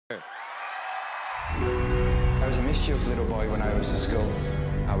I was a mischievous little boy when I was at school.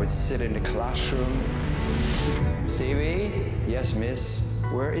 I would sit in the classroom. Stevie, yes, miss,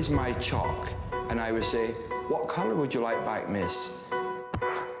 where is my chalk? And I would say, what color would you like back, miss?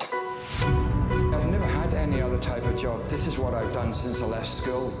 I've never had any other type of job. This is what I've done since I left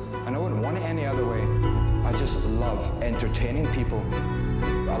school, and I wouldn't want it any other way. I just love entertaining people.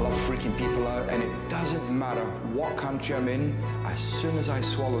 I love freaking people out, and it doesn't matter what country I'm in. As soon as I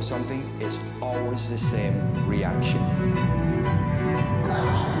swallow something, it's always the same reaction.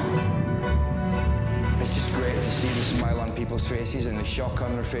 It's just great to see the smile on people's faces and the shock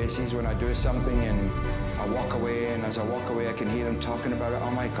on their faces when I do something and I walk away, and as I walk away, I can hear them talking about it.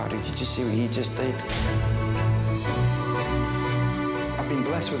 Oh my God, did you just see what he just did? I've been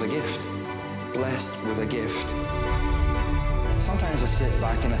blessed with a gift. Blessed with a gift. Sometimes I sit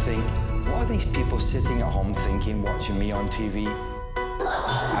back and I think, what are these people sitting at home thinking, watching me on TV?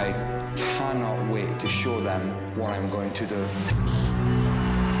 I cannot wait to show them what I'm going to do.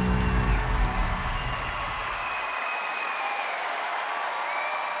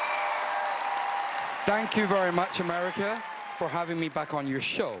 Thank you very much, America, for having me back on your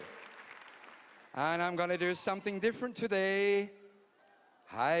show. And I'm gonna do something different today.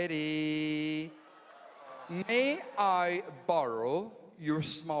 Heidi, may I borrow your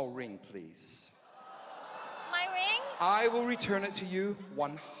small ring, please? My ring? I will return it to you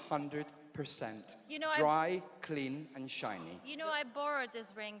 100%. You know, dry, clean, and shiny. You know, I borrowed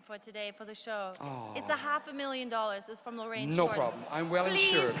this ring for today for the show. Oh. It's $500,000. It's from Lorraine No Short. problem. I'm well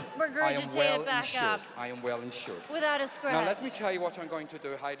insured. Please regurgitate it back up. I am well insured. Without a scratch. Now, let me tell you what I'm going to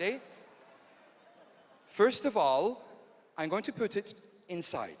do, Heidi. First of all, I'm going to put it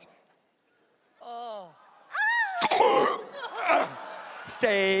inside. Oh.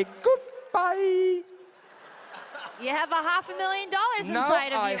 Say goodbye. You have $500,000 inside Now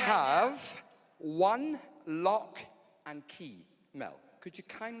of you I right have one lock and key. Mel, could you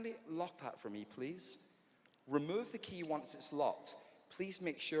kindly lock that for me, please? Remove the key once it's locked. Please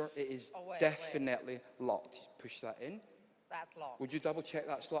make sure it is definitely locked. Just push that in. That's locked. Would you double check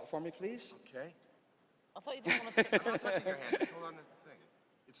that's locked for me, please? Okay. I thought you didn't want to I'm not touching your hand. Just hold on to the thing.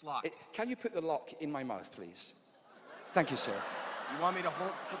 It's locked. Can you put the lock in my mouth, please? Thank you, sir. You want me to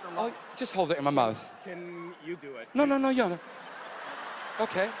put the lock? Oh, just hold it in my mouth. Can you do it? No, Yana.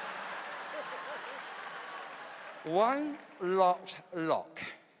 Okay. One locked lock.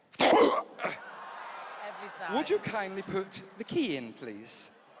 every time. Would you kindly put the key in,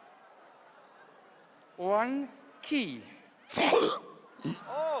 please? One key.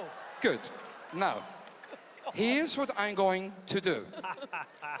 Oh! Good. Now, here's what I'm going to do.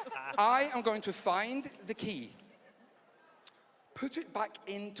 I am going to find the key. Put it back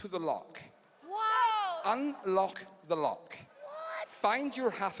into the lock. Whoa! Unlock the lock. What? Find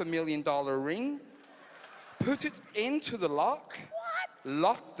your $500,000 ring. Put it into the lock. What?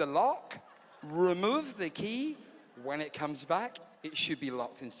 Lock the lock. Remove the key. When it comes back, it should be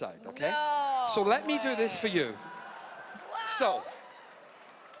locked inside, okay? No so let me do way. this for you. Wow. So,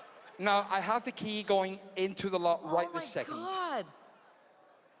 now I have the key going into the lock right this second. Oh my God.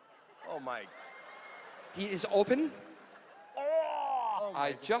 Oh my. He is open. Oh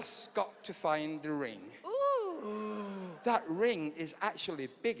I just got to find the ring. Ooh. That ring is actually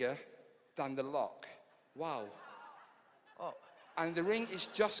bigger than the lock. Wow. Oh. And the ring is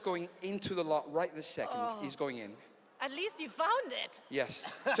just going into the lock right this second. He's going in. At least you found it. Yes,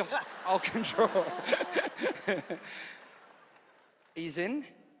 just I'll control. He's in.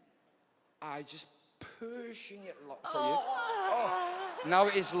 I just pushing it locked for you. Oh. Now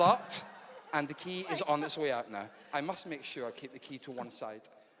it is locked, and the key is on its way out now. I must make sure I keep the key to one side.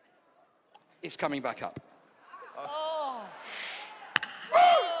 It's coming back up. Oh.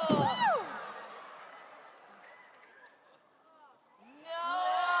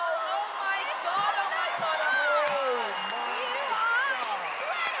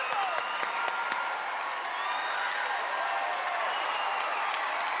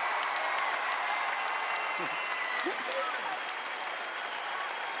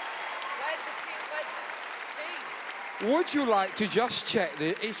 Would you like to just check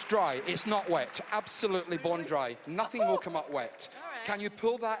that it's dry? It's not wet. Absolutely bone dry. Nothing will come up wet. Right. Can you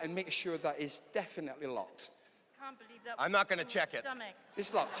pull that and make sure that is definitely locked? Can't believe that. I'm not going to check it. Stomach.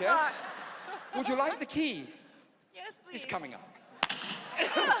 It's locked, yes? Would you like the key? Yes, please. It's coming up.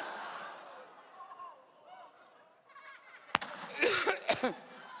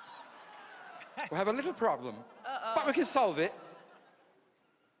 We have a little problem, but we can solve it.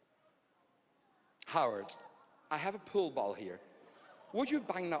 Howard, I have a pool ball here. Would you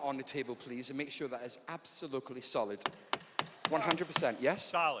bang that on the table, please, and make sure that is absolutely solid? 100%,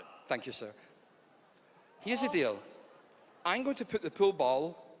 yes? Solid. Thank you, sir. Here's the deal. I'm going to put the pool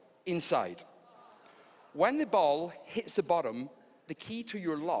ball inside. When the ball hits the bottom, the key to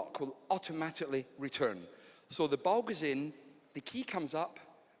your lock will automatically return. So the ball goes in, the key comes up,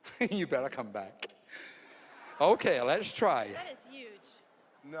 you better come back. Okay, let's try. That is huge.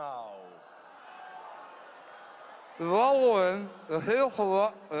 No. Oh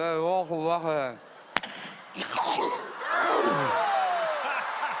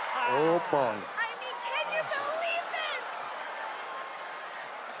boy. I mean, can you believe this?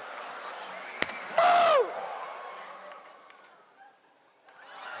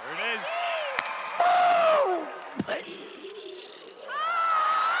 There it is.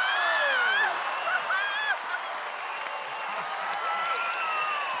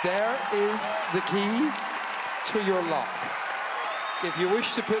 There is the key to your lock. If you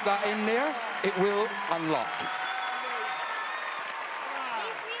wish to put that in there, it will unlock.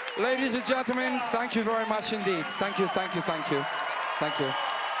 Ladies and gentlemen, thank you very much indeed. Thank you, thank you, thank you. Thank you.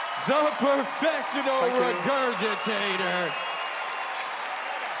 The professional Thank you. regurgitator.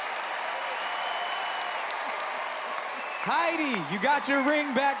 Heidi, you got your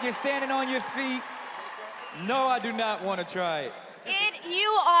ring back. You're standing on your feet. No, I do not want to try it. You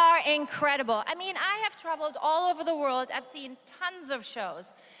are incredible. I mean, I have traveled all over the world. I've seen tons of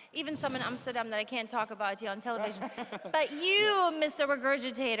shows, even some in Amsterdam that I can't talk about here on television. But you, Mr.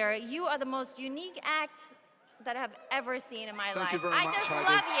 Regurgitator, you are the most unique act that I've ever seen in my life. Thank you very I much, just Heidi.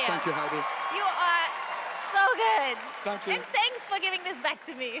 love you. Thank you, Heidi. You are so good. Thank you. And thanks for giving this back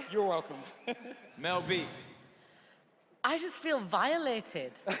to me. You're welcome. Mel B. I just feel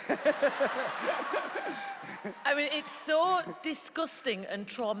violated. I mean, it's so disgusting and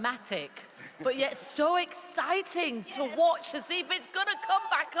traumatic, but yet so exciting to watch to see if it's gonna come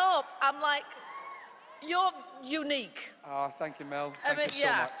back up. I'm like, you're unique. Oh, thank you, Mel. Thank mean, you so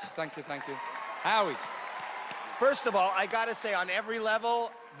yeah. much. Thank you, thank you. Howie. First of all, I gotta say, on every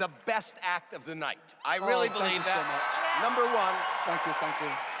level, the best act of the night. I really thank believe you that. so much. Number one. Thank you, thank you.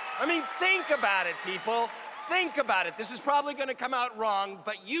 I mean, think about it, people. Think about it. This is probably gonna come out wrong,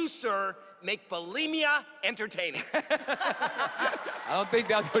 but you, sir, make bulimia entertaining. I don't think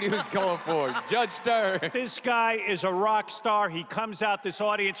that's what he was going for. Judge Starr. This guy is a rock star. He comes out, this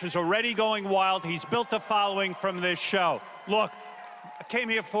audience is already going wild. He's built a following from this show. Look, I came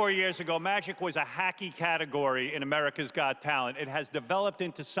here 4 years ago. Magic was a hacky category in America's Got Talent. It has developed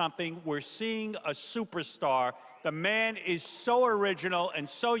into something. We're seeing a superstar. The man is so original and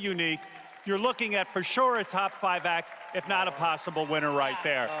so unique. You're looking at, for sure, a top 5 act, if not a possible winner right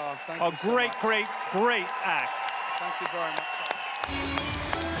there. Oh, thank a you so great, much. great, great act. Thank you very much.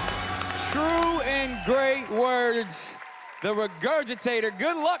 True and great words. The Regurgitator.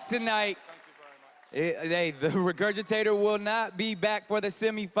 Good luck tonight. Hey, the Regurgitator will not be back for the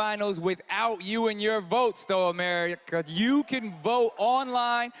semifinals without you and your votes, though, America. You can vote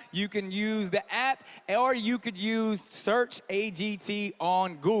online, you can use the app, or you could use Search AGT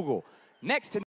on Google. Next to